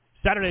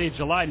Saturday,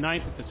 July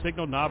 9th at the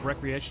Signal Knob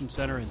Recreation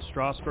Center in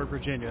Strasburg,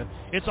 Virginia.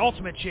 It's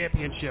Ultimate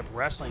Championship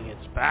Wrestling.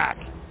 It's back.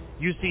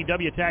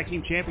 UCW Tag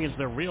Team Champions,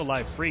 the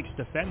real-life freaks,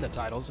 defend the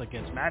titles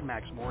against Mad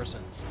Max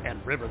Morrison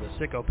and River the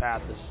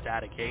Psychopath, the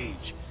Static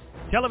Age.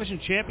 Television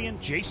champion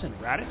Jason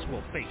Raditz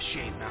will face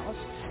Shane Malice,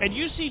 and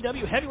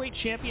UCW Heavyweight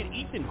Champion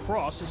Ethan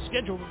Cross is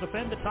scheduled to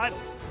defend the title.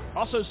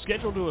 Also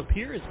scheduled to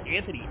appear is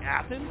Anthony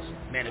Athens,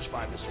 managed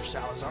by Mr.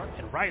 Salazar,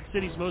 and Riot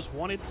City's Most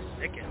Wanted,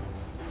 Sicend.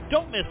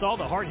 Don't miss all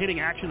the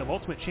hard-hitting action of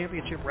Ultimate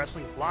Championship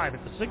Wrestling live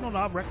at the Signal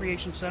Knob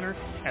Recreation Center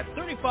at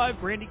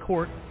 35 Brandy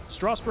Court,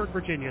 Strasburg,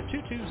 Virginia,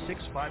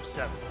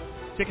 22657.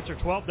 Tickets are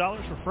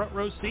 $12 for front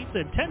row seats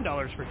and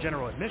 $10 for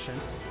general admission.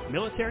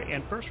 Military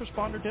and first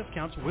responder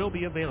discounts will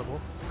be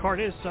available. Card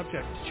is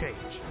subject to change.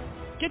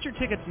 Get your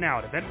tickets now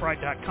at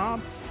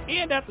eventbrite.com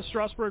and at the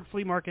Strasburg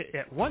Flea Market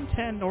at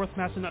 110 North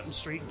Massanutten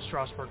Street in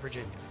Strasburg,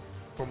 Virginia.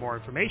 For more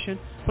information,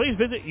 please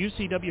visit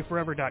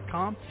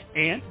ucwforever.com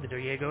and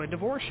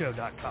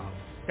thediegoanddavoreshow.com.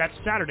 That's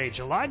Saturday,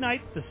 July 9th,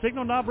 the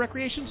Signal Knob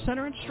Recreation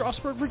Center in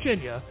Strasburg,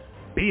 Virginia.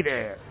 Be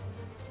there.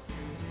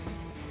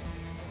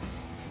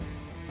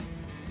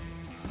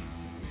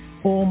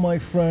 All my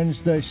friends,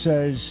 they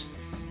says,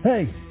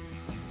 "Hey,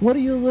 what are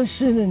you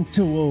listening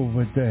to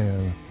over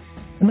there?"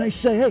 And I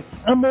say, "Hey,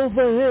 I'm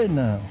over here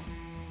now,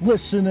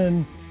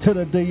 listening to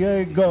the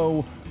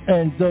Diego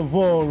and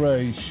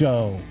Devore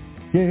show.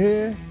 You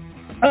hear?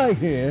 I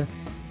hear.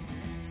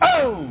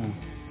 Oh!"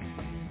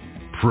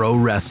 Pro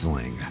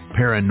wrestling,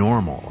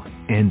 paranormal,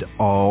 and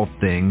all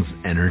things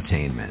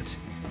entertainment.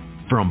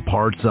 From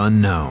parts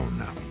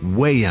unknown,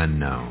 way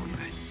unknown,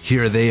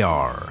 here they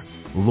are,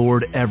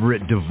 Lord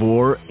Everett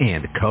DeVore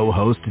and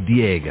co-host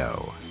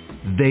Diego.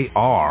 They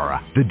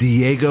are the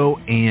Diego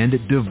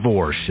and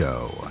DeVore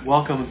Show.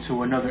 Welcome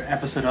to another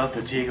episode of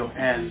the Diego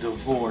and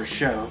DeVore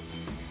Show.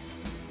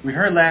 We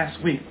heard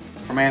last week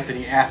from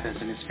Anthony Athens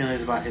and his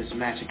feelings about his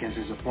match against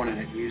his opponent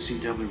at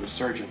UCW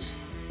Resurgence.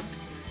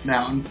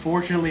 Now,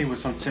 unfortunately,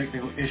 with some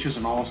technical issues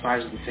on all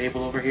sides of the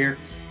table over here,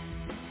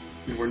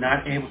 we were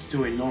not able to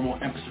do a normal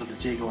episode of the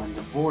Diego and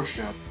DeVore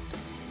Show.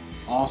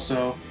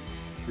 Also,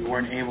 we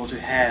weren't able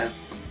to have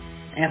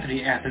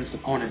Anthony Athens'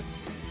 opponent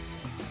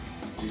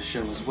on the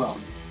show as well.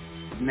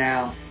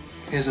 Now,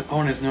 his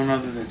opponent is none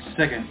other than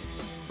Sicend.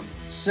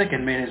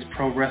 Sicend made his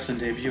pro wrestling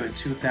debut in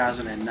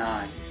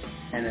 2009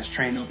 and has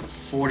trained over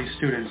 40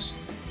 students,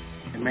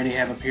 and many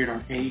have appeared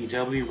on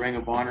AEW, Ring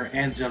of Honor,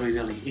 and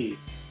WWE.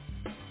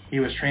 He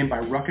was trained by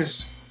Ruckus.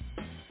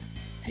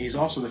 He's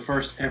also the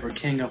first ever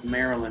King of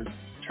Maryland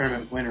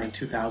tournament winner in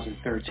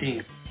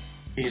 2013.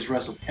 He's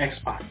wrestled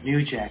X-Pac,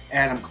 New Jack,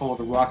 Adam Cole,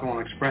 the Rock and Roll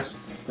Express.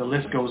 The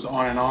list goes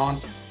on and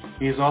on.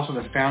 He is also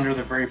the founder of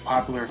the very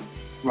popular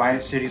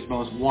Riot City's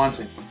Most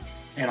Wanted.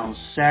 And on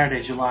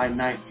Saturday, July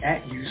 9th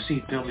at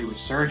UCW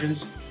Resurgence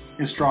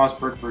in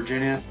Strasburg,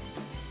 Virginia,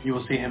 you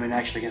will see him in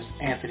action against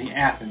Anthony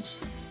Athens.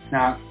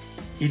 Now,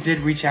 he did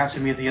reach out to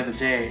me the other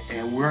day,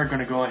 and we're going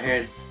to go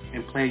ahead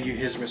and play you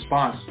his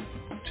response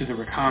to the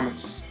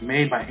comments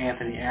made by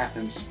Anthony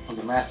Athens on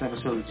the last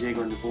episode of the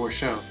Diego and DeVore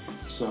Show.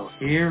 So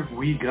here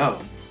we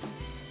go.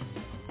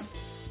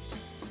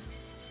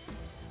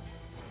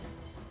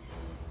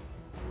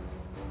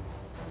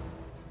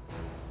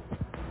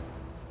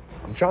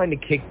 I'm trying to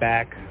kick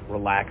back,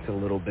 relax a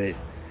little bit,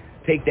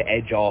 take the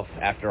edge off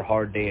after a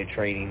hard day of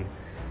training.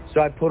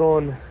 So I put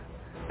on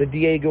the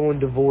Diego and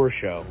DeVore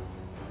Show.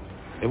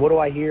 And what do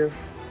I hear?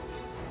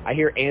 I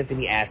hear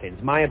Anthony Athens,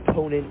 my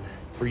opponent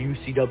for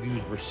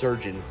UCW's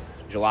Resurgence,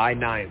 July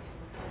 9th,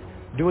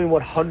 doing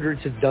what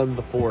hundreds have done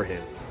before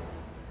him.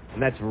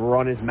 And that's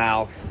run his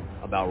mouth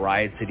about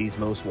Riot City's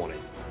Most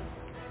Wanted.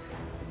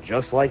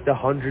 Just like the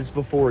hundreds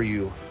before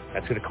you,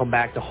 that's going to come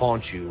back to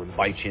haunt you and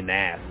bite you in the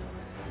ass.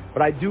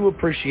 But I do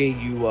appreciate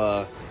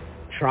you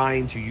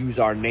trying to use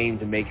our name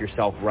to make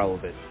yourself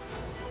relevant.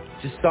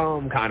 Just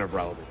some kind of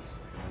relevance.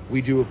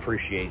 We do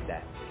appreciate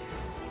that.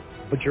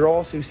 But you're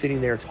also sitting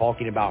there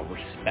talking about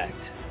respect.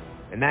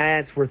 And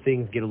that's where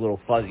things get a little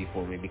fuzzy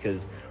for me, because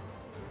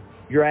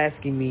you're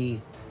asking me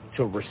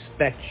to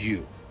respect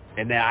you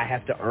and that I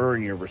have to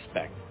earn your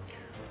respect.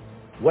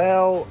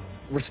 Well,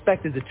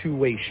 respect is a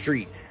two-way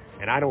street,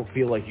 and I don't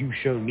feel like you've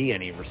shown me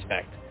any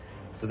respect.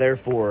 So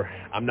therefore,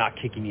 I'm not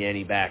kicking you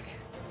any back.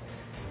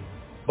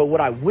 But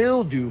what I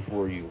will do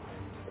for you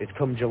is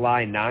come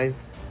July 9th,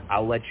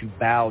 I'll let you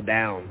bow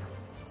down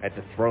at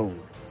the throne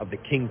of the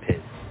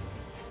Kingpin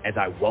as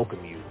I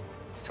welcome you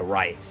to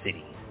Riot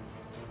City.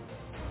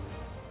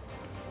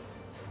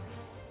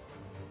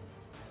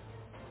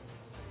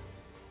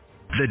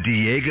 The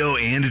Diego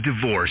and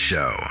DeVore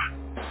Show.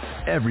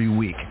 Every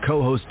week,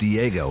 co-host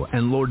Diego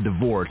and Lord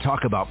DeVore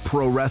talk about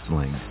pro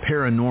wrestling,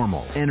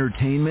 paranormal,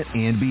 entertainment,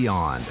 and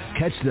beyond.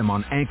 Catch them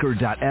on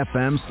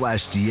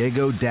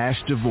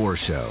anchor.fm/Diego-DeVore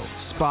Show,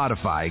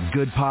 Spotify,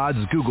 Good Pods,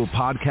 Google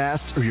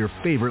Podcasts, or your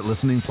favorite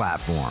listening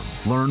platform.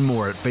 Learn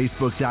more at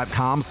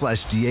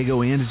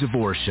facebook.com/Diego and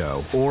DeVore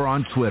Show or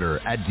on Twitter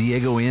at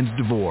Diego and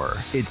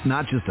DeVore. It's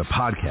not just a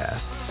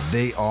podcast.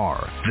 They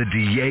are the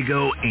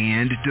Diego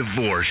and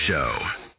DeVore Show.